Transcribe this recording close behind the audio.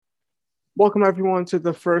Welcome, everyone, to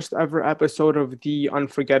the first ever episode of the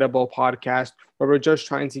Unforgettable Podcast, where we're just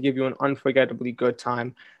trying to give you an unforgettably good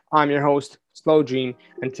time. I'm your host, SlowDream,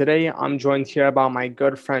 and today I'm joined here by my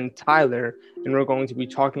good friend Tyler, and we're going to be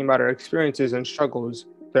talking about our experiences and struggles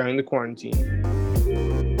during the quarantine.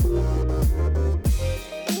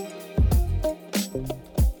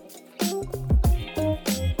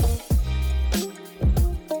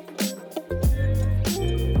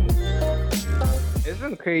 It's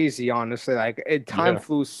been crazy, honestly. Time Yeah.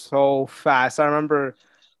 flew so fast. I remember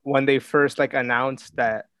when they first announced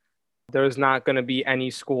that there was not going to be any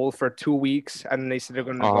school for 2 weeks, and then they said they're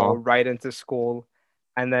going to go Uh-huh. right into school,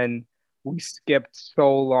 and then we skipped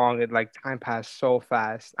so long. Time passed so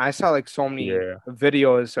fast. I saw so many Yeah.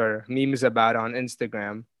 videos or memes about it on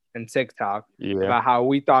Instagram and TikTok Yeah. about how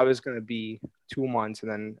we thought it was going to be 2 months,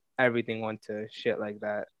 and then everything went to shit like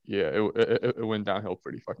that. Yeah. It went downhill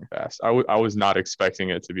pretty fucking fast. I was not expecting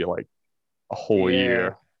it to be like a whole Yeah.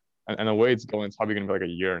 year. And the way it's going, it's probably gonna be like a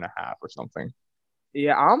year and a half or something.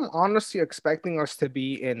 Yeah, I'm honestly expecting us to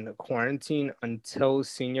be in quarantine until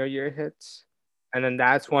senior year hits. And then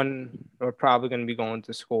that's when we're probably going to be going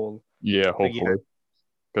to school Yeah, again. hopefully.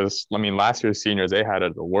 Because last year's seniors, they had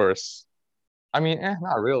it the worst.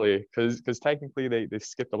 Not really, because technically they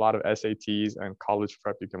skipped a lot of SATs and college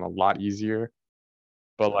prep became a lot easier.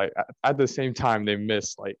 But like at the same time, they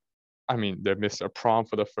missed their prom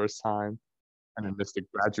for the first time and they missed the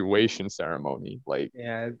graduation ceremony. Like,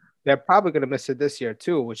 Yeah, they're probably going to miss it this year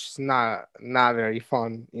too, which is not very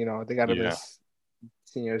fun. They got to yeah. miss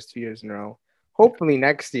seniors 2 years in a row. Hopefully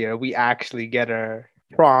next year we actually get our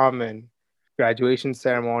prom and graduation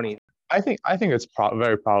ceremony. I think it's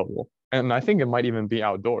very probable, and I think it might even be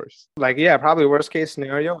outdoors. Yeah, probably worst case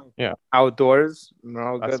scenario, Yeah, outdoors,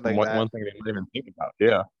 no that's good like that. one thing they might even think about.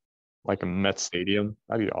 Yeah, like a Met Stadium,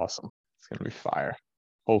 that'd be awesome. It's gonna be fire.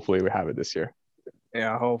 Hopefully, we have it this year.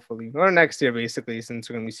 Yeah, hopefully. Or next year, basically, since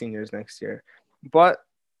we're gonna be seniors next year. But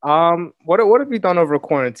what have you done over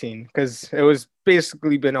quarantine? Because it was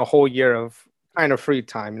basically been a whole year of kind of free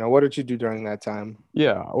time. What did you do during that time?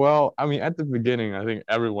 Yeah, well, at the beginning, I think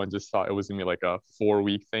everyone just thought it was gonna be like a 4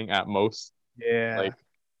 week thing at most, Yeah. like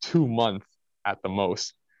 2 months at the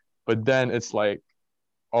most. But then it's like,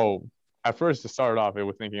 oh, at first to start off, it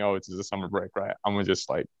was thinking, oh, it's just a summer break, right? I'm gonna just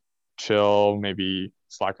like chill, maybe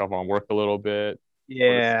slack off on work a little bit, go to sleep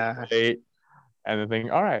Yeah. late, and then think,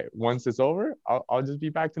 all right, once it's over, I'll just be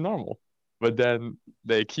back to normal. But then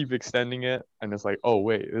they keep extending it, and it's like, oh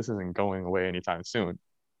wait, this isn't going away anytime soon.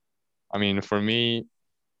 For me,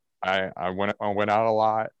 I went out a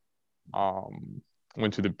lot,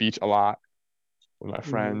 went to the beach a lot with my Mhm.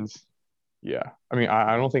 friends. Yeah,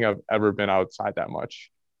 I don't think I've ever been outside that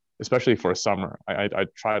much, especially for summer. I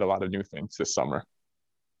tried a lot of new things this summer.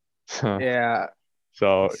 Yeah.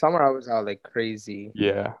 So Summer I was out like crazy.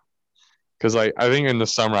 yeah, because like I think in the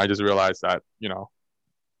summer I just realized that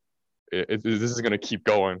this is gonna keep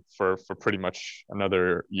going for pretty much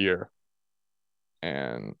another year.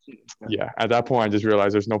 And yeah, at that point, I just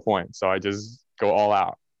realized there's no point. So I just go all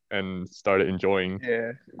out and started enjoying,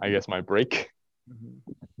 Yeah. I guess, my break. Mhm.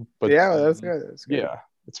 But Yeah, well, that's then, good. That's good. yeah,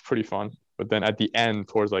 it's pretty fun. But then at the end,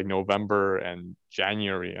 towards like November and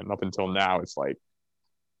January and up until now, it's like,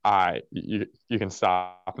 you can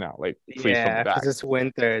stop now. Like, please put me Yeah, back. because it's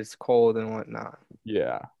winter, it's cold and whatnot.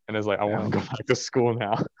 Yeah. And it's like, I want Yeah. to go back to school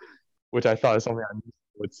now, which I thought is something I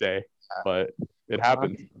would say, but it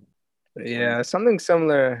happened. Yeah, something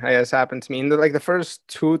similar, I guess, happened to me in the first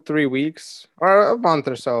 2, 3 weeks or a month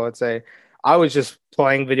or so. I'd say I was just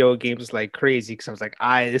playing video games like crazy because I was like,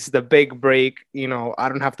 this is the big break. I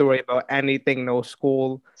don't have to worry about anything, no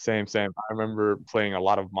school. Same, same. I remember playing a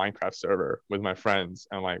lot of Minecraft server with my friends,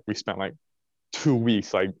 and like we spent like 2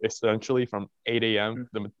 weeks, like essentially from 8 a.m.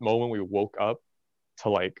 the moment we woke up to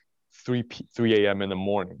like 3 a.m. in the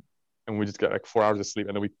morning, and we just get like 4 hours of sleep,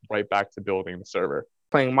 and then we right back to building the server.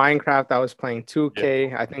 Playing Minecraft, I was playing Yeah.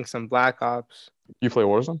 2K, I think some Black Ops. You play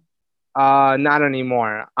Warzone? Not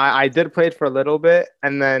anymore. I did play it for a little bit,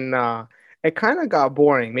 and then it kind of got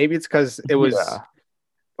boring. Maybe it's because Yeah.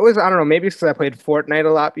 I don't know, maybe it's because I played Fortnite a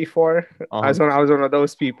lot before. Uh-huh. I was one of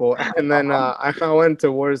those people. And then Uh-huh. I went to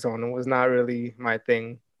Warzone. It was not really my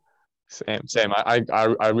thing. Same, same.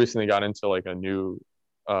 I recently got into like a new.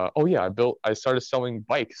 Oh yeah, I started selling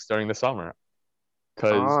bikes during the summer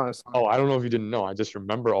because Oh, oh I don't know if you didn't know. I just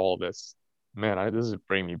remember all this. Man, this is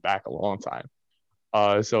bringing me back a long time.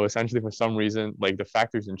 So essentially, for some reason, like the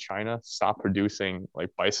factories in China stopped producing like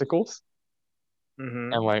bicycles,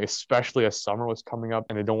 mm-hmm. and like especially as summer was coming up,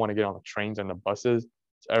 and they don't want to get on the trains and the buses,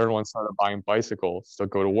 so everyone started buying bicycles to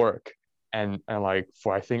go to work. and like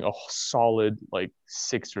for I think a solid like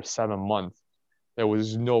 6 or 7 months, there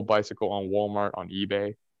was no bicycle on Walmart, on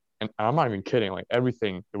eBay, and I'm not even kidding. Like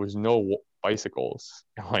everything, there was no bicycles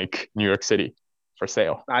in like New York City for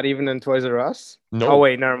sale. Not even in Toys R Us? Oh, No,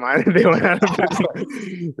 wait, never mind. They went out of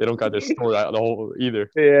business. they don't got their store out the whole either.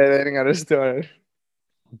 Yeah, they didn't got a store.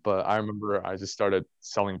 But I remember I just started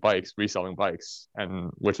selling bikes, reselling bikes,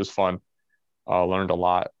 and which was fun. Learned a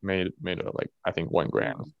lot. Made a, like I think 1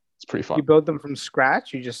 grand. It's pretty You fun. built them from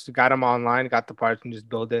scratch? You just got them online, got the parts, and just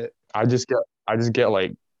build it? I just get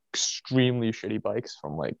like extremely shitty bikes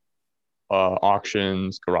from like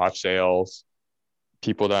auctions, garage sales,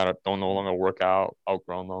 people that don't no longer work out,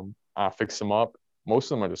 outgrown them. I fix them up.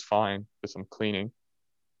 Most of them are just fine, just some cleaning,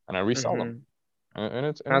 and I resell them. Mm-hmm. And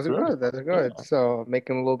it's That's good. good. That's Yeah. good. So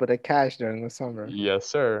making a little bit of cash during the summer. Yes,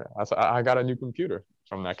 sir. I got a new computer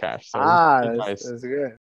from that cash, so it was Ah, pretty that's, nice. that's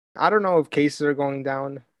good. I don't know if cases are going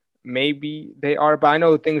down. Maybe they are, but I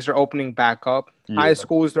know things are opening back up. High Yeah,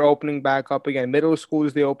 schools, they're opening back up again. Middle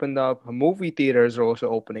schools, they opened up. Movie theaters are also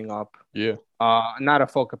opening up. yeah. Not a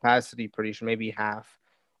full capacity, pretty sure, maybe half.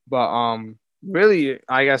 But really,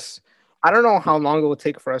 I guess I don't know how long it will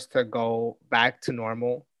take for us to go back to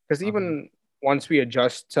normal. Because Uh-huh. even once we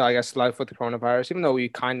adjust to, I guess, life with the coronavirus, even though we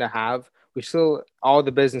kind of have, we still all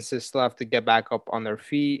the businesses still have to get back up on their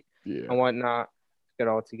feet Yeah. and whatnot, get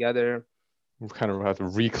all together. We kind of have to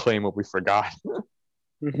reclaim what we forgot.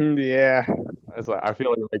 Yeah. It's like I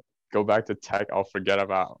feel like go back to tech, I'll forget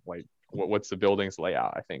about like what's the building's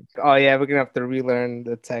layout, I think. Oh yeah, we're gonna have to relearn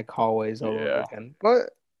the tech hallways all over Yeah. again.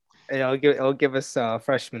 But it'll give us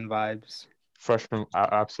freshman vibes. Freshman,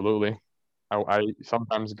 absolutely. I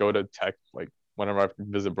sometimes go to tech, like whenever I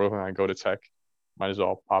visit Brooklyn, I go to tech. Might as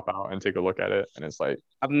well pop out and take a look at it. And it's like,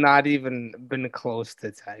 I've not even been close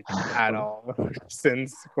to tech at all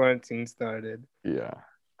since quarantine started. yeah.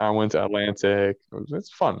 I went to Atlantic. It's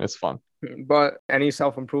fun. It's fun. But any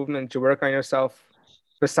self improvement to work on yourself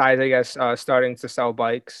besides, I guess, starting to sell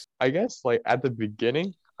bikes? I guess like at the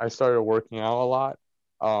beginning, I started working out a lot.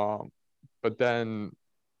 Um, but then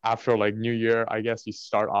after like New Year, I guess you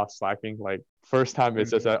start off slacking. Like first time it's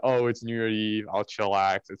just Mhm. like, oh, it's New Year Eve, I'll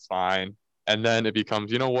chillax, it's fine. And then it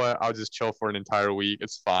becomes, you know what, I'll just chill for an entire week.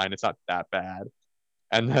 It's fine. It's not that bad.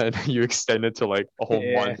 And then you extend it to like a whole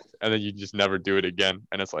Yeah, month, and then you just never do it again.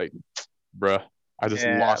 And it's like, bruh, I just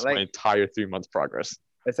yeah. lost my Like entire 3 months progress.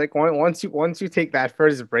 it's like once you take that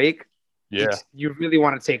first break, Yeah, you really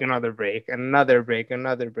want to take another break, and another break,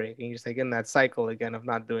 another break, and you're just like in that cycle again of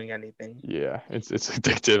not doing anything. yeah, it's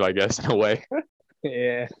addictive, I guess, in a way.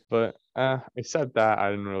 Yeah. But except that, I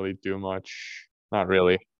didn't really do much. Not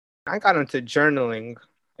really. I got into journaling.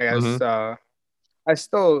 I Mm-hmm. guess I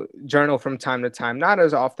still journal from time to time, not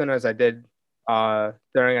as often as I did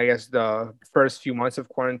during, I guess, the first few months of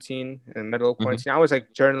quarantine and middle of Mm-hmm. quarantine. I was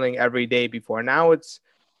like journaling every day before. Now it's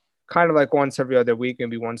kind of like once every other week,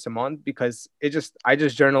 maybe once a month, because I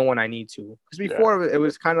just journal when I need to. Because Yeah. before it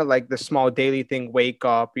was kind of like the small daily thing, wake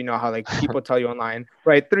up, you know how like people tell you online,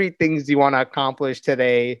 right? 3 things you want to accomplish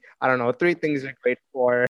today. I don't know, 3 things you're grateful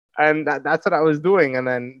for. And that's what I was doing. And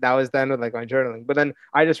then that was the end of like my journaling. But then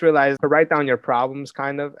I just realized to write down your problems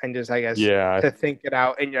kind of and just, I guess, Yeah. to think it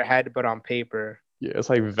out in your head, but on paper. Yeah. It's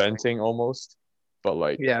like venting almost, but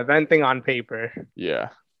like, Yeah, venting on paper. yeah.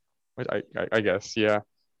 Which I guess, yeah.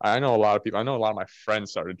 I know a lot of people. I know a lot of my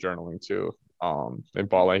friends started journaling too. They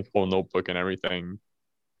bought like whole notebook and everything.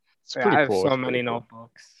 It's Yeah, pretty I have cool. so It's pretty many cool.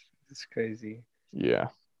 notebooks. It's crazy. Yeah,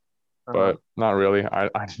 Uh-huh. but not really. I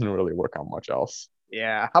didn't really work on much else.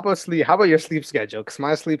 Yeah. How about sleep? How about your sleep schedule? Because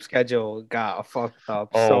my sleep schedule got fucked up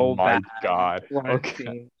Oh so bad. my God. Okay.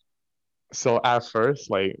 Quarantine. So at first,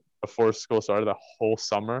 like before school started, the whole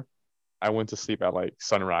summer, I went to sleep at like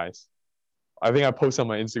sunrise. I think I post on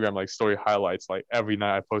my Instagram like story highlights. Like every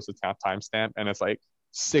night I post a timestamp, and it's like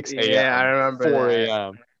 6 Yeah, I a.m., remember 4 that.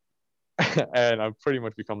 a.m., and I've pretty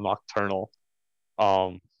much become nocturnal.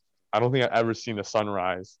 Um, I don't think I've ever seen the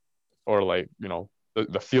sunrise or like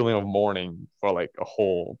the feeling of morning for like a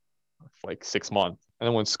whole like 6 months. And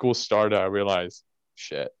then when school started, I realized,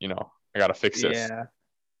 shit, I gotta fix this.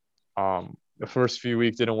 Yeah. The first few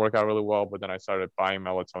weeks didn't work out really well, but then I started buying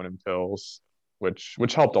melatonin pills, which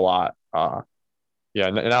helped a lot. Yeah,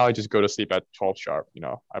 and now I just go to sleep at 12 sharp.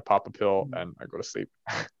 I pop a pill and I go to sleep.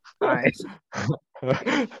 Nice.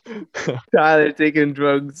 Tyler taking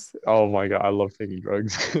drugs. Oh my God, I love taking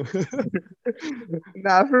drugs.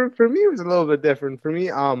 Nah, for me it was a little bit different. For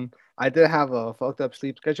me, I did have a fucked up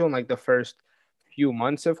sleep schedule in like the first few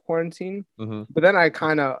months of quarantine. Hmm. But then I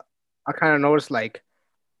kind of noticed like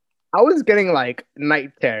I was getting like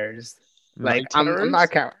night terrors. Like Night I'm not terrors?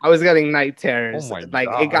 counting. I was getting night Oh terrors. my Like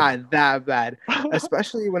it God. got that bad.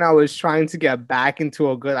 Especially when I was trying to get back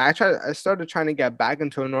into a good. I started trying to get back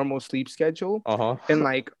into a normal sleep schedule in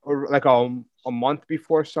Uh-huh. like a month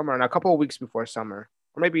before summer and a couple of weeks before summer,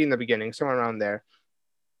 or maybe in the beginning, somewhere around there.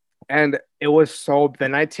 And it was so the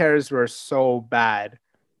night terrors were so bad.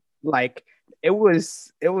 Like it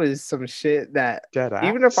was some shit that Dead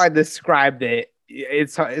even if I ass? described it,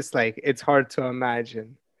 it's like it's hard to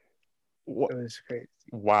imagine. What? It was crazy.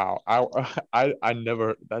 Wow. I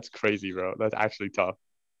never. That's crazy, bro. That's actually tough.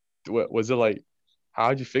 What was it like?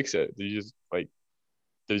 How'd you fix it? Did you just like?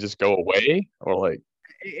 Did it just go away or like?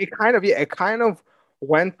 It kind of, yeah, it kind of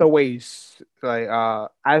went the way like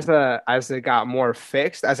as it got more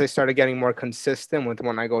fixed, as I started getting more consistent with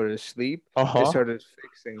when I go to sleep, it Uh-huh. started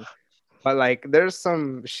fixing. But like there's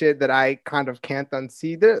some shit that I kind of can't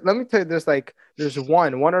unsee. Let me tell you, there's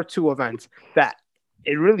one or two events that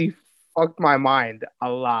it really fucked my mind a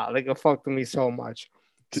lot. Like it fucked me so much.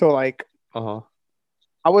 So like Uh-huh.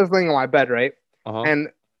 I was laying on my bed, right? Uh-huh. And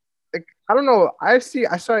like I don't know. I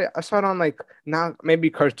saw it on like not maybe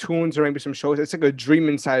cartoons or maybe some shows. It's like a dream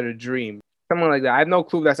inside a dream, something like that. I have no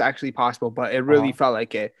clue if that's actually possible, but it really Uh-huh. felt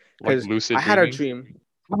like it Like because lucid I had a dreaming? dream.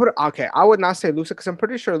 I would not say lucid because I'm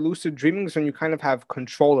pretty sure lucid dreaming is when you kind of have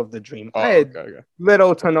control of the dream. I Oh, had okay, okay.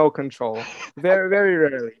 little to no control, very very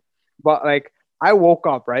rarely, but like I woke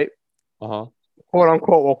up, right, Uh-huh. quote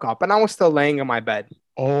unquote woke up, and I was still laying in my bed.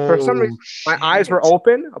 For some reason, Oh my eyes were shit.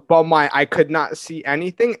 open, but my I could not see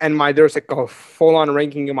anything, and my there was like a full on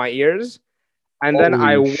ringing in my ears. And then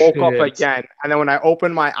I Holy woke up shit. again, and then when I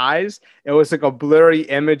opened my eyes, it was like a blurry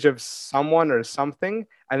image of someone or something,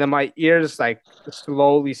 and then my ears like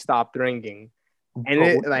slowly stopped ringing, and Bro,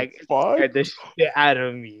 it what the like fuck? scared the shit out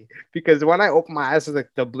of me because when I opened my eyes, it was like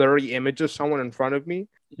the blurry image of someone in front of me.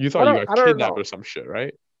 You thought you got I don't kidnapped know, or some shit,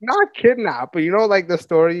 right? not kidnapped, but you know, like the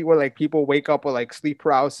story where like people wake up with like sleep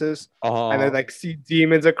paralysis and then Uh, like see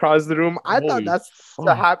demons across the room. I thought holy that's what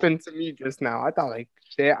fuck. happened to me just now. I thought like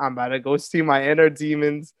shit, I'm about to go see my inner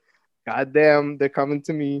demons. Goddamn, they're coming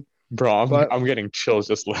to me. Bro, But I'm getting chills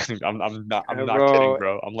just listening. I'm not kidding, bro,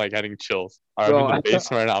 bro. I'm like getting chills. I'm in bro, the I thought,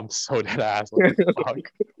 basement right now. I'm so dead ass. What the fuck?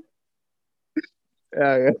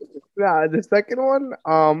 yeah, yeah. Nah, the second one,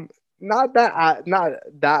 not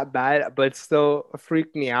that bad, but still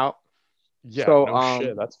freaked me out. Yeah, So no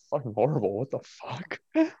shit. That's fucking horrible. What the fuck?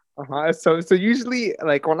 so usually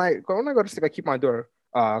like when I go to sleep, I keep my door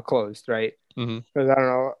closed, right? Mm-hmm. Because I don't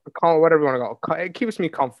know, call it whatever you want to go. It keeps me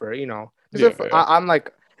comfort, you know. Because Yeah, if yeah. I'm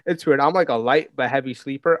like, it's weird. I'm like a light but heavy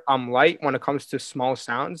sleeper. I'm light when it comes to small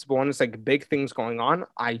sounds, but when it's like big things going on,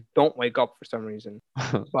 I don't wake up for some reason.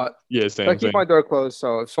 But Yeah, so I same, keep my same. door closed.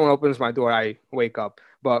 So if someone opens my door, I wake up.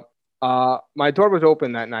 But my door was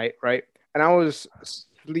open that night, right? And I was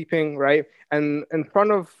sleeping, right? And in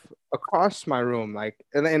front of across my room, like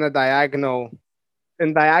in a diagonal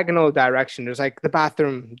direction, there's like the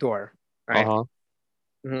bathroom door, right?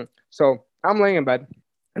 Uh-huh. So I'm laying in bed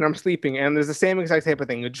and I'm sleeping, and there's the same exact type of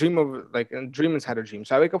thing. A dream of like a dream inside a dream.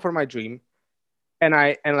 So I wake up from my dream, and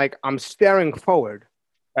like I'm staring forward,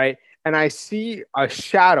 right? And I see a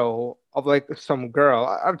shadow of like some girl,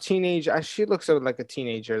 a teenage. She looks like a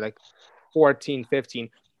teenager, like 14, 15.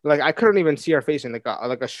 Like I couldn't even see her face, in like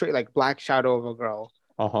a straight like black shadow of a girl.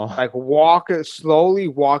 Uh-huh. Like slowly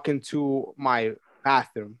walk into my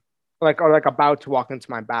bathroom, like about to walk into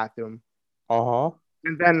my bathroom, Uh-huh.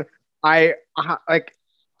 and then like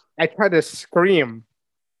I tried to scream.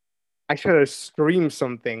 I should have screamed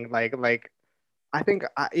something like I think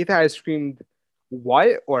either I screamed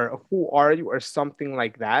what or who are you or something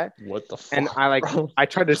like that. What the And fuck, bro? I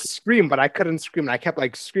tried to scream, but I couldn't scream. And I kept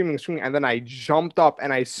like screaming, and then I jumped up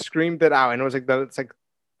and I screamed it out. And it was like it's like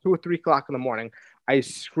 2 or 3 o'clock in the morning. I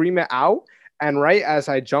scream it out, and right as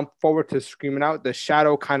I jump forward to scream it out, the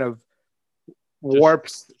shadow kind of Just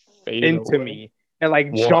warps faded into away. me. It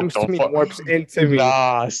like What jumps the to me and fuck? warps into me.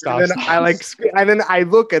 Nah, And stop, then stop. I like and then I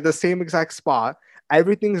look at the same exact spot.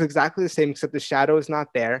 Everything's exactly the same except the shadow is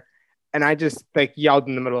not there. And I just like yelled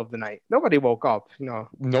in the middle of the night. Nobody woke up, you know.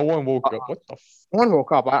 No one Uh, woke up. What the no one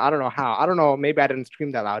woke up. I don't know how. I don't know. Maybe I didn't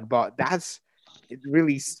scream that loud, but it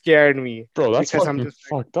really scared me bro, that's because I'm fucking just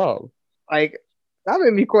fucked up. like that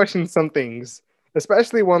made me question some things,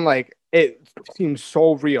 especially when like it seems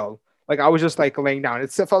so real. Like I was just like laying down.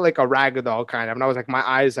 It felt like a ragdoll kind of, and I was like my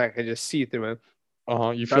eyes I could just see through it. Uh-huh.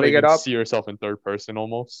 You Try feel to like you get can up. see yourself in third person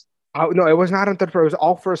almost. No, it was not in third person. It was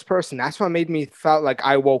all first person. That's what made me felt like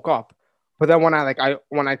I woke up. But then when I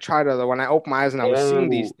opened my eyes and I was seeing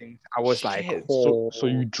these Oh things, I was like, shit. So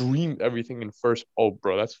you oh, dreamed everything in first. Oh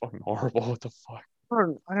bro, that's fucking horrible. What the fuck?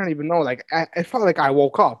 I don't even know. Like it felt like I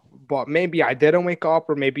woke up, but maybe I didn't wake up,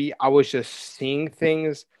 or maybe I was just seeing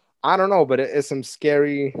things. I don't know, but it's some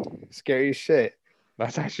scary, scary shit.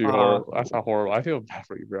 That's actually Uh, horrible. That's not horrible. I feel bad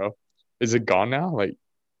for you, bro. Is it gone now? Like,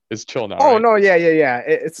 it's chill now, oh right? no, yeah.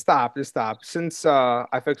 It stopped. It stopped. Since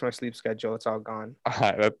I fixed my sleep schedule, it's all gone.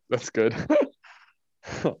 That's good.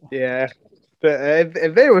 Yeah.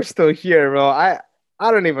 If they were still here, bro, I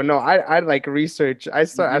don't even know. I like research. You I might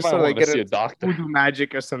started like want to getting see a into doctor. voodoo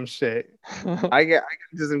magic or some shit. I get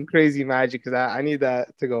into some crazy magic because I need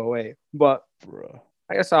that to go away. But Bro.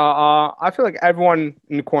 I guess I feel like everyone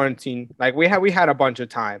in quarantine, like we had a bunch of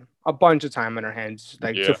time on our hands,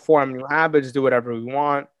 like to Yeah. form new habits, do whatever we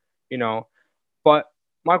want, you know. But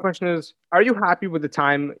my question is, are you happy with the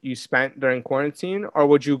time you spent during quarantine, or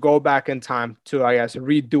would you go back in time to, I guess,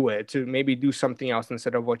 redo it to maybe do something else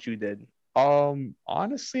instead of what you did?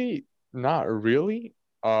 Honestly, not really.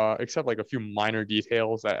 Except like a few minor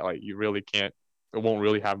details that like you really can't, it won't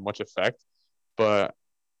really have much effect. But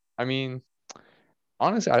I mean,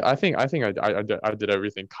 honestly, I did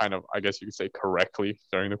everything kind of, I guess you could say, correctly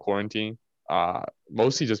during the quarantine.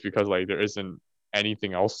 Mostly just because like there isn't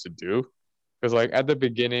anything else to do. Because like at the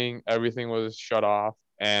beginning, everything was shut off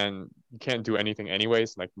and you can't do anything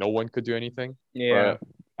anyways. Like no one could do anything. Yeah, But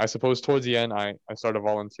I suppose towards the end, I started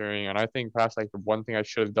volunteering, and I think perhaps like the one thing I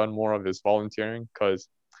should have done more of is volunteering, because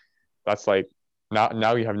that's like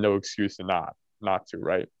now you have no excuse to not to,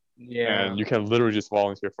 right? yeah, And you can literally just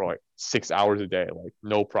volunteer for like 6 hours a day, like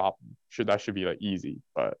no problem. That should be like easy,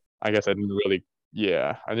 but I guess I didn't really,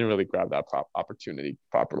 yeah, I didn't really grab that opportunity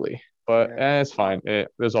properly. But yeah. it's fine.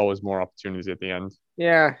 There's always more opportunities at the end.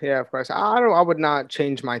 Yeah, of course. I don't. I would not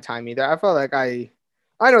change my time either. I felt like I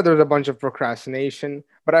know there was a bunch of procrastination,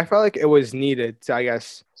 but I felt like it was needed to, I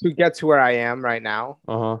guess, to get to where I am right now.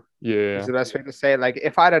 Uh-huh. Is Yeah. the best way to say it. Like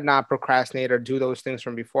if I did not procrastinate or do those things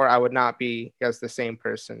from before, I would not be, I guess, the same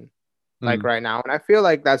person like Mm. right now. And I feel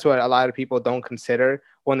like that's what a lot of people don't consider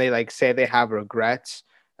when they like say they have regrets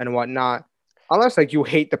and whatnot. Unless like you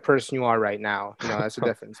hate the person you are right now, that's a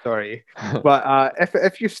different story. But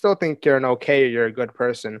if you still think you're an okay or you're a good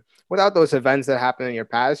person, without those events that happened in your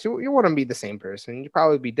past, you wouldn't be the same person. You'd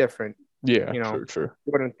probably be different. Yeah, You know, true, true.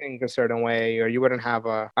 you wouldn't think a certain way, or you wouldn't have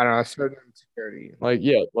a, I don't know, a certain insecurity. Like,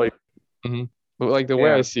 yeah, like, hmm but like the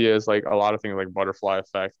way I Yeah, see it is like a lot of things like butterfly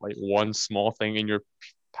effect. Like one small thing in your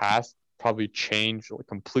past probably changed, like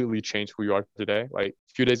completely changed who you are today. Like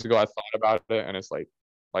a few days ago, I thought about it, and it's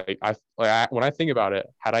when I think about it,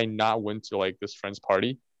 had I not went to like this friend's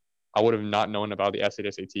party, I would have not known about the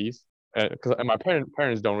SATs. Because my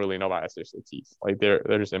parents don't really know about SATs. Like they're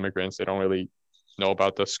just immigrants. They don't really know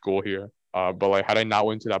about the school here. But like had I not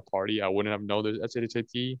went to that party, I wouldn't have known the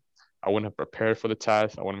SAT. I wouldn't have prepared for the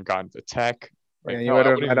test. I wouldn't have gotten to tech. yeah, Like you hell, would I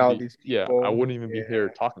have wouldn't met even all be, these yeah, I people. wouldn't even be here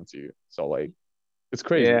Yeah. talking to you. So like it's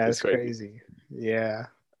crazy. Yeah, It's it's crazy. crazy. Yeah.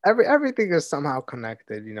 Everything is somehow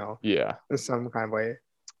connected, Yeah. in some kind of way.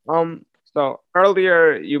 So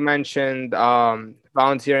earlier you mentioned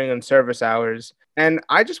volunteering and service hours, and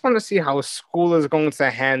I just want to see how school is going to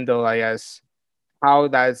handle, I guess, how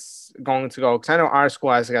that's going to go. Because I know our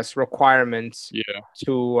school has, I guess, requirements Yeah.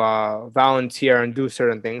 to volunteer and do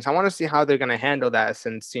certain things. I want to see how they're going to handle that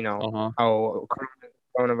since, Uh-huh. how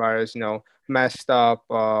coronavirus, messed up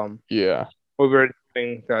Yeah. what we were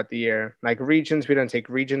doing throughout the year. Like regions, we didn't take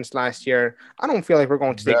regions last year. I don't feel like we're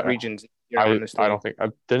going to take That regions this year, I honestly. don't think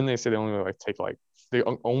didn't they say they only like take like they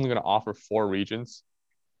only gonna offer 4 regions?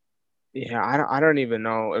 Yeah, I don't even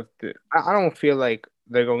know if I don't feel like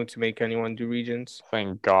they're going to make anyone do regions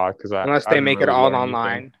Thank God, because unless I they didn't make it really all learn anything.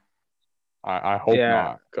 online. I hope Yeah.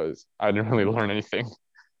 not, because I didn't really learn anything.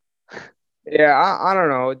 Yeah, I don't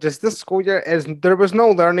know. Just this school year is there was no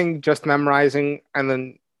learning, just memorizing and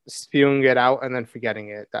then spewing it out and then forgetting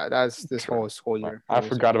it. That's this True. whole school year for I me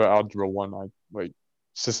so forgot far. about Algebra 1. I like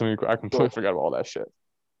system. I completely Bro, forgot about all that shit.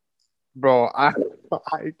 bro, I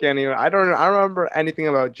can't even. I don't remember anything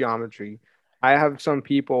about geometry. I have some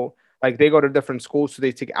people like they go to different schools, so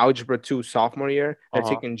they take algebra 2 sophomore year. They're Uh-huh.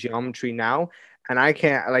 taking geometry now, and I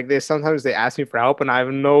can't like they sometimes they ask me for help, and I have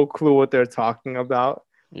no clue what they're talking about.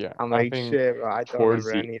 Yeah. I'm like, shit, bro, I don't Towards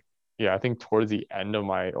remember the any. I think towards the end of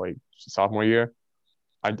my like sophomore year,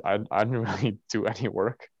 I didn't really do any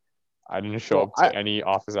work. I didn't show Bro, up to any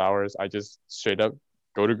office hours. I just straight up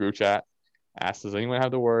go to group chat, ask does anyone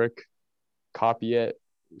have the work, copy it,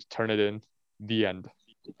 turn it in. The end.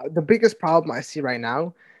 the biggest problem I see right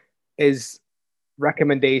now is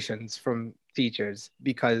recommendations from teachers Yeah,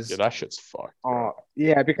 because that shit's fucked, bro.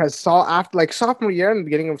 yeah, because after like sophomore year in the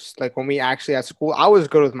beginning of like when we actually at school, I was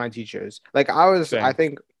good with my teachers. Like I Same.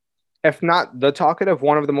 think if not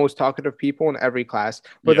one of the most talkative people in every class.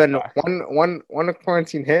 But Yeah, then facts. one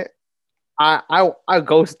quarantine hit, I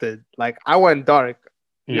ghosted. Like I went dark.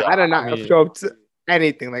 Yeah, I did I not mean, show up to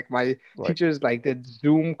anything. Like my like, teachers like did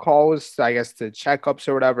Zoom calls, I guess to checkups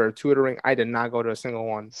or whatever, tutoring. I did not go to a single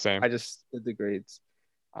one. same. I just did the grades.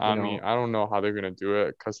 You I mean, know. I don't know how they're gonna do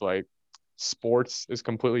it because like sports is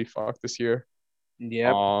completely fucked this year.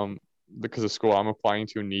 Yep. Um, because the school I'm applying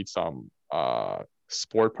to needs some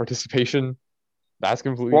sport participation. That's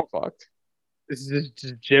completely Well, fucked. is this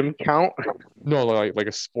just gym count? No, like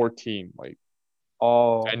a sport team, like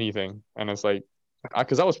Oh, anything. And it's like,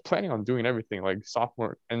 because I was planning on doing everything like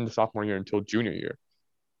sophomore year until junior year,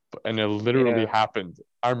 and it literally yeah. happened.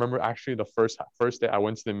 I remember actually the first day I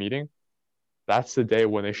went to the meeting. That's the day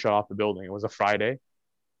when they shut off the building. It was a Friday.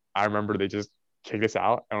 I remember they just kicked us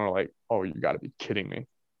out, and we're like, "Oh, you got to be kidding me!"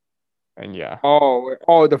 And yeah,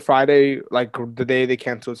 Oh, the Friday, like the day they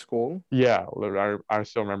canceled school. yeah, I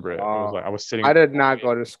still remember it. It was like I was sitting I at the did not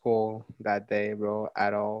hallway. go to school that day, bro,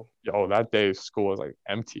 at all. Yo, that day school was like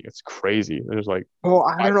empty. It's crazy. There's like Oh,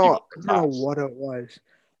 I don't five know. people I in don't know class. what it was.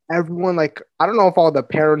 Everyone like I don't know if all the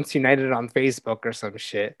parents united on Facebook or some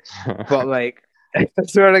shit, but like I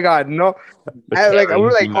swear to God, no. The We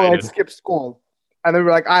were Karens like, oh, let's United. skip school, and then we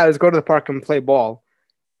were like, let's go to the park and play ball.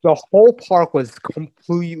 The whole park was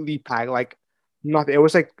completely packed. Like nothing. It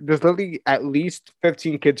was like there's literally at least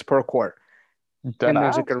 15 kids per court. Dead And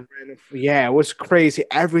there's like ass. a random, yeah, it was crazy.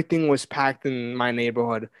 Everything was packed in my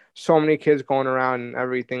neighborhood. So many kids going around and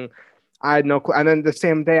everything. I had no clue. And then the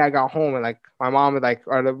same day I got home and like my mom was like,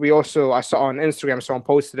 we also, I saw on Instagram, someone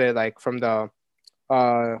posted it like from the,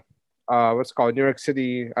 uh, what's it called, New York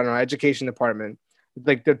City, I don't know, education department.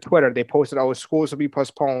 Like their Twitter, they posted, oh, schools will be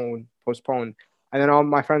postponed. And then all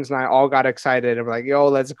my friends and I all got excited and were like, yo,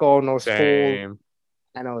 let's go, no school. Same.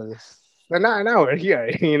 I know this. And now we're here,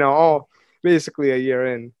 all basically a year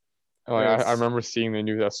in. Like I It's remember seeing the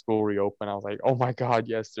news that school reopened. I was like, oh my God,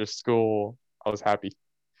 yes, there's school. I was happy.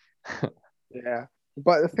 yeah.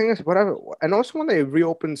 But the thing is, whatever, and also when they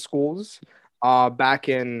reopened schools, back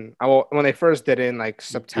in when they first did it in like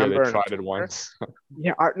Yeah, they September and tried it October. once.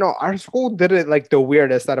 Yeah, our school did it like the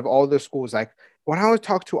weirdest out of all the schools. Like when I would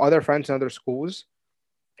talk to other friends in other schools,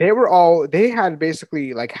 they had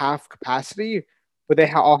basically like half capacity, but they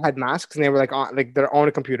all had masks and they were like on like their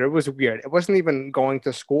own computer. It was weird. It wasn't even going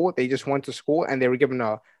to school. They just went to school and they were given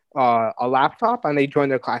a laptop and they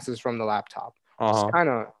joined their classes from the laptop. It's Uh-huh. kind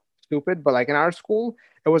of stupid, but like in our school,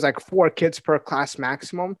 it was like 4 kids per class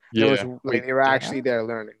maximum, and it was Yeah. like Wait, they were dead actually ass? there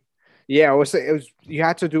learning. Yeah, it was you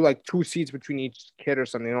had to do like 2 seats between each kid or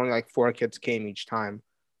something. Only like 4 kids came each time,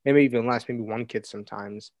 maybe even less, maybe one kid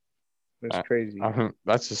sometimes. It was I, crazy.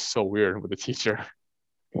 that's just so weird with the teacher.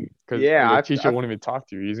 Because Yeah, the teacher won't even talk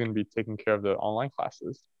to you. He's gonna be taking care of the online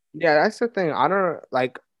classes. yeah, that's the thing. I don't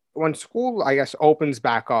like when school, I guess, opens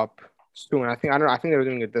back up soon. I don't know. I think they were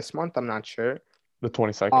doing it this month. I'm not sure. The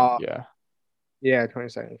 22nd. Uh, Yeah. yeah,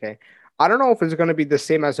 22nd. Okay. I don't know if it's gonna be the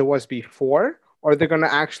same as it was before, or they're gonna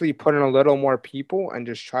actually put in a little more people and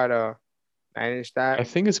just try to manage I that.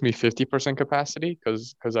 think it's gonna be 50% capacity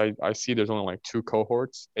because I see there's only like two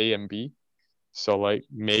cohorts, A and B. So like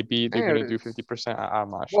maybe they're gonna And do 50%. I'm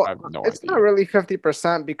not sure. I well, have no it's not idea. really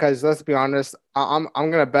 50% because let's be honest, I'm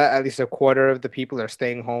gonna bet at least a quarter of the people are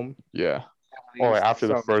staying home Yeah. at Or like least. after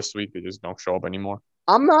the So first week, they just don't show up anymore.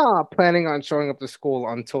 I'm not planning on showing up to school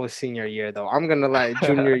until senior year, though. I'm gonna let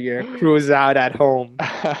junior year cruise out at home.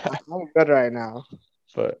 I'm good right now.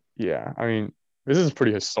 But yeah, I mean, this is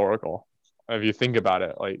pretty historical if you think about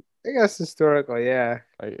it. I guess historical, yeah.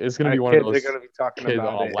 Like it's gonna Our be one of kids are those gonna be talking kid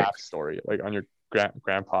about on a it. laugh story, like on your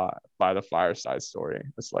grandpa by the fireside story.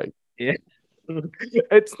 It's like Yeah.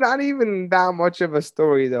 It's not even that much of a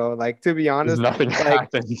story though. Like to be there's honest, nothing like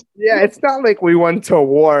happened. yeah, it's not like we went to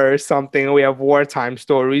war or something and we have wartime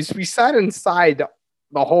stories. We sat inside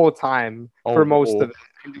the whole time Oh for most no, of it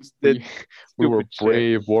and just did we we were stupid shit.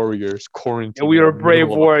 brave warriors And quarantined we in the were middle brave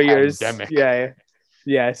of a warriors. pandemic. Yeah.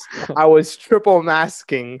 Yes. I was triple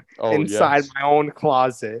masking Oh inside yes, my own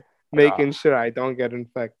closet, I got making sure I don't get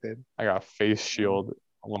infected. I got face shield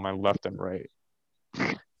on my left and right,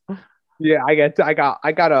 Yeah, I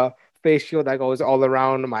got a face shield that goes all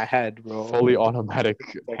around my head, bro. fully automatic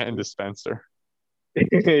hand dispenser.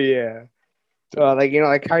 Yeah. Like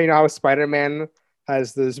like how how Spider-Man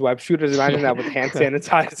has those web shooters. Imagine that with hand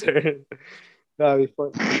sanitizer. That'd be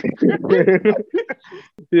fun.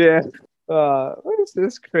 Yeah.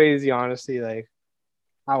 It's crazy, honestly. Like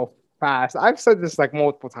how fast I've said this like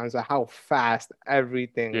multiple times, but how fast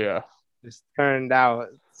everything Yeah, just turned out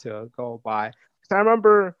to go by. 'Cause I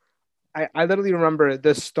remember, I literally remember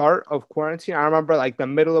the start of quarantine. I remember like the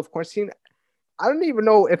middle of quarantine. I don't even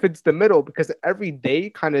know if it's the middle because every day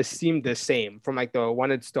kind of seemed the same from like the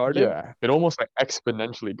when it started. Yeah, it almost like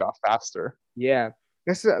exponentially got faster. Yeah,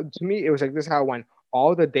 to me it was like this is how it went.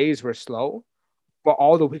 All the days were slow, but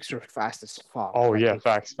all the weeks were fast as fuck. Oh Like yeah, they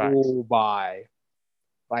facts, facts. flew by.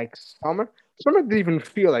 Like summer didn't even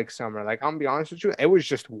feel like summer. Like I'm gonna be honest with you, it was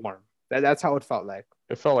just warm. That's how it felt like.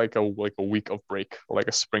 It felt like a week of break, like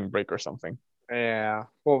a spring break or something. Yeah.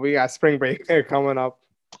 Well, we got spring break coming up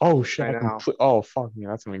Oh shit! right now. Oh fuck me,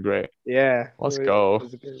 that's gonna be great. Yeah. Let's go.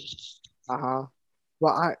 Uh-huh.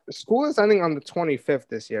 Well, school is ending on the 25th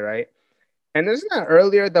this year, right? And isn't that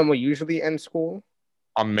earlier than we usually end school?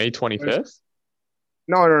 On May 25th?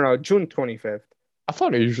 No, June 25th. I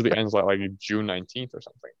thought it usually ends like June 19th or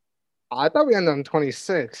something. I thought we ended on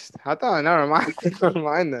 26th. I thought, never mind. Never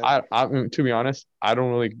mind then. To be honest, I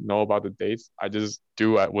don't really know about the dates. I just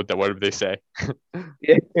do whatever they say.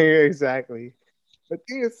 Yeah, exactly. The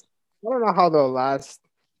thing is, I don't know how they'll last.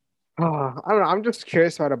 I don't know. I'm just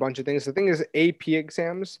curious about a bunch of things. The thing is, AP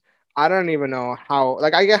exams. I don't even know how.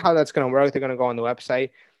 Like, I get how that's gonna work. They're gonna go on the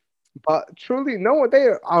website, but truly, no.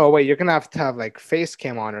 Oh wait, you're gonna have to have like face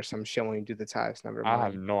cam on or some shit when you do the test. Never I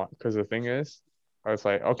have mind. no, because the thing is, I was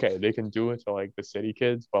like, okay, they can do it to like the city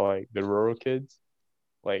kids, but like the rural kids,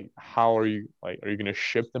 like how are you gonna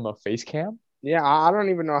ship them a face cam? Yeah, I don't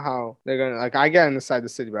even know how they're gonna like. I get inside the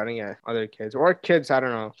city, but I don't get other kids or kids. I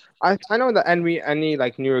don't know. I know that any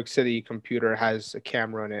like New York City computer has a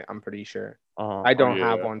camera in it. I'm pretty sure. I Oh don't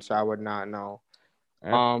have yeah. one, so I would not know.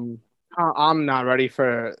 Yeah. I'm not ready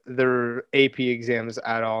for their AP exams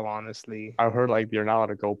at all, honestly. I heard like you're not allowed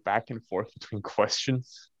to go back and forth between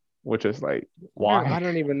questions, which is like I why?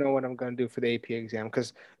 don't even know what I'm gonna do for the AP exam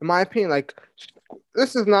because, in my opinion, like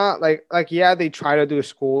this is not like yeah they try to do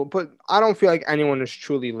school, but I don't feel like anyone is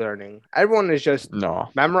truly learning. Everyone is just No.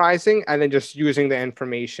 memorizing and then just using the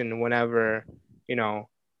information whenever you know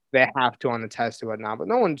they have to on the test or whatnot. But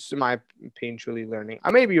no one's, in my opinion, truly learning.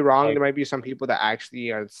 I may be wrong. Like, There might be some people that actually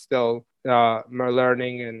are still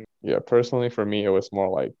learning and yeah, personally for me, it was more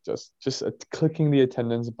like just clicking the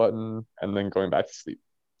attendance button and then going back to sleep.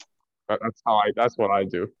 That's what I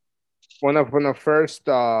do. when the first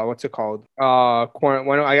what's it called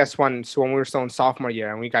when I guess when we were still in sophomore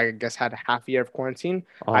year and we I guess had a half year of quarantine.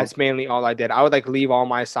 That's mainly all I did. I would like leave all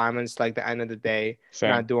my assignments like the end of the day, Same.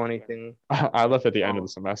 not do anything. I left at the end of the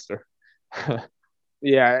semester.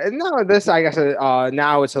 Yeah, and now this I guess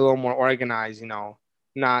now it's a little more organized, not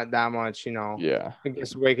that much, Yeah. I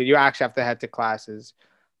guess you actually have to head to classes,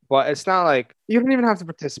 but it's not like you don't even have to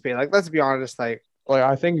participate. Like, let's be honest, like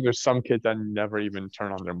I think there's some kids that never even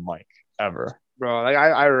turn on their mic ever. bro, like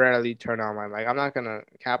I rarely turn on my mic. I'm not gonna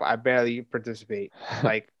cap. I barely participate.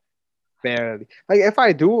 Like barely. Like if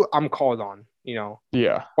I do, I'm called on.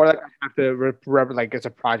 Yeah. Or like I have to like it's a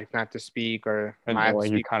project not to speak or And I have to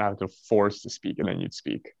you speak. kind of have to force to speak and then you'd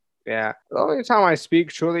speak. Yeah. The only time I speak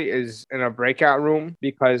truly is in a breakout room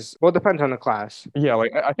because it depends on the class. Yeah,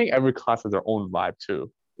 like I think every class has their own vibe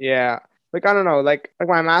too. Yeah. Like I don't know, like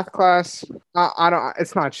my math class, I don't.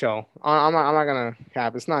 It's not chill. I'm not gonna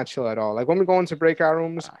cap. It's not chill at all. Like when we go into breakout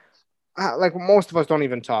rooms, like most of us don't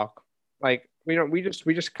even talk. Like we don't. We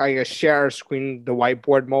just kind of share our screen, the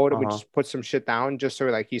whiteboard mode. We just put some shit down just so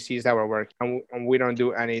like he sees that we're working, and we don't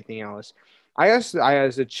do anything else. I guess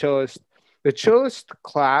the chillest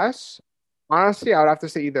class. Honestly, I would have to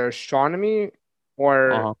say either astronomy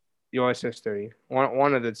or U.S. history.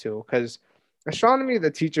 One of the two, because astronomy,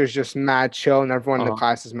 the teacher's just mad chill, and everyone in the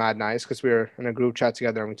class is mad nice because we were in a group chat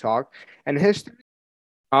together and we talk. And history,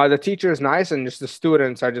 the teacher is nice, and just the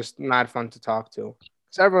students are just mad fun to talk to.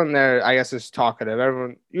 Because everyone there, I guess, is talkative.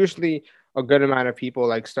 Everyone, usually a good amount of people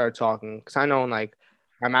like start talking. Because I know in like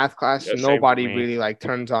my math class, nobody really like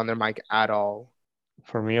turns on their mic at all.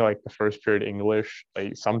 For me, like the first period English,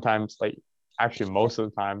 like sometimes, like actually most of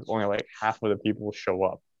the time, only like half of the people show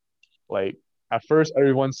up. Like at first,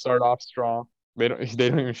 everyone start off strong. They don't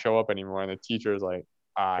even show up anymore, and the teacher's like,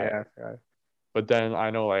 Yeah. But then I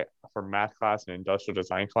know like for math class and industrial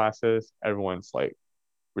design classes, everyone's like,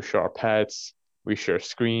 we share our pets, we share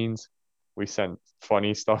screens, we send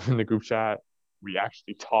funny stuff in the group chat, we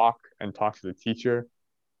actually talk to the teacher.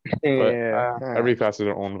 But every class has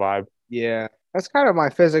their own vibe. Yeah, that's kind of my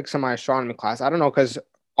physics and my astronomy class. I don't know, because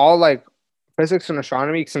all like physics and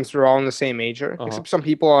astronomy, since we're all in the same major, except some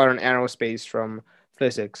people are in aerospace from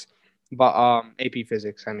physics, but AP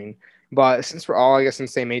physics, I mean. But since we're all, I guess, in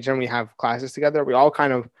the same major and we have classes together, we're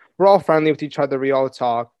all friendly with each other. We all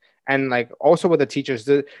talk, and like also with the teachers.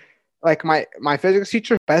 Like my physics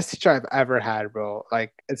teacher, best teacher I've ever had, bro.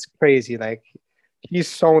 Like it's crazy. Like he's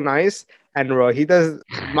so nice. And bro, he does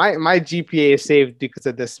my GPA is saved because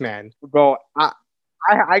of this man, bro.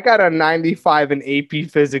 I got a 95 in AP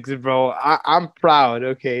Physics, bro. I'm proud.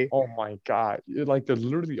 Okay, Oh my God. Like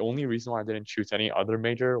literally the only reason why I didn't choose any other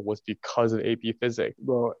major was because of AP Physics.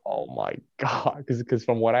 bro. Oh my God. Because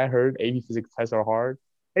from what I heard, AP Physics tests are hard.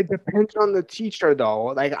 It depends on the teacher though.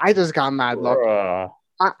 Like I just got mad lucky. Bruh.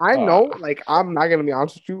 I know. Like I'm not gonna be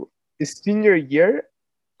honest with you. It's senior year.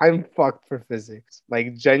 I'm fucked for physics.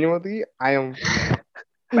 Like genuinely, I am.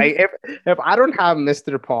 Like if I don't have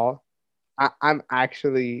Mr. Paul, I'm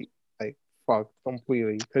actually like fucked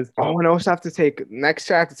completely because I also have to take next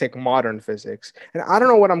year. I have to take modern physics, and I don't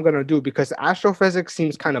know what I'm gonna do because astrophysics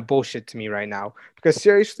seems kind of bullshit to me right now. Because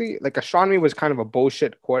seriously, like astronomy was kind of a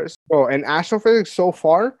bullshit course. Bro, in astrophysics so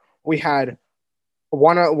far, we had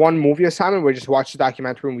one movie assignment. We just watched the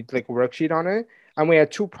documentary and we did like a worksheet on it, and we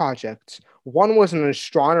had two projects. One was an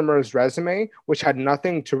astronomer's resume, which had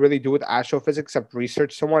nothing to really do with astrophysics except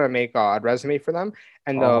research someone and make a resume for them,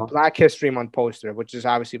 and the Uh-huh. Black History Month poster, which is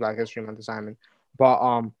obviously Black History Month assignment. But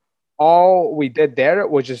all we did there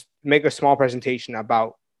was just make a small presentation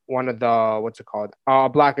about one of the what's it called?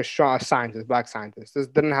 Scientist, black scientist. This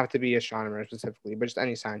didn't have to be astronomer specifically, but just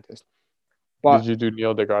any scientist. Did But you do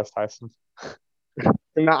Neil deGrasse Tyson?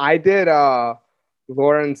 no, I did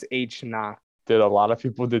Lawrence H. Knox. Did a lot of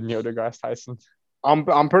people did Neil deGrasse Tyson?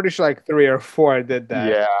 I'm pretty sure like 3 or 4 did that.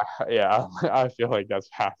 Yeah, yeah. I feel like that's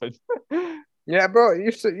happened. Yeah, bro.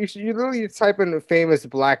 You literally type in famous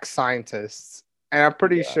black scientists, and I'm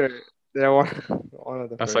pretty Yeah. sure they're one of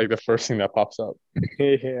the That's first. like the first thing that pops up.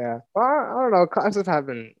 Yeah. Well, I don't know. Classes have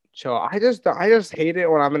been chill. I just hate it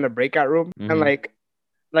when I'm in the breakout room and Mhm.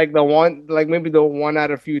 like the one like maybe the one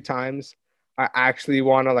out of a few times I actually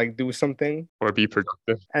want to like do something. Or be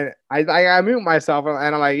productive. And I mute myself and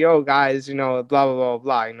I'm like, yo, guys, blah, blah, blah,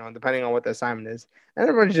 blah, depending on what the assignment is. And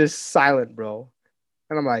everyone's just silent, bro.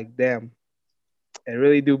 And I'm like, damn, it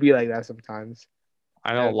really do be like that sometimes.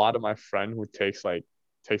 I know a lot of my friend who takes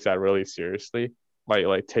that really seriously.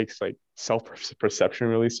 Like takes like self-perception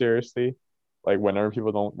really seriously. Like whenever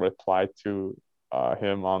people don't reply to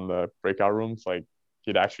him on the breakout rooms, like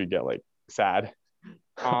he'd actually get like sad.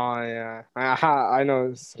 Oh, yeah. I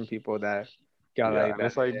know some people that got Yeah, like and that.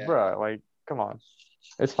 it's like, Yeah. bruh, like, come on.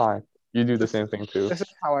 It's fine. You do the same thing too. This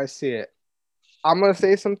is how I see it. I'm going to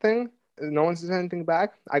say something. No one says anything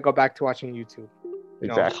back. I go back to watching YouTube.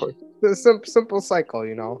 Exactly. It's a simple cycle,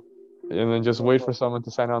 And then just wait for someone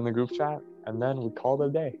to send on the group chat, and then we call it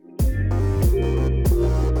a day.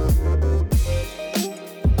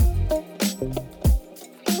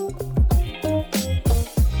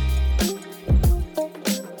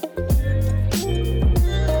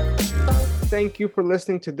 Thank you for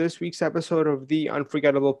listening to this week's episode of the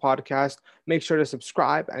Unforgettable Podcast. Make sure to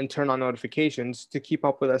subscribe and turn on notifications to keep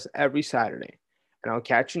up with us every Saturday. And I'll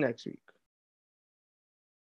catch you next week.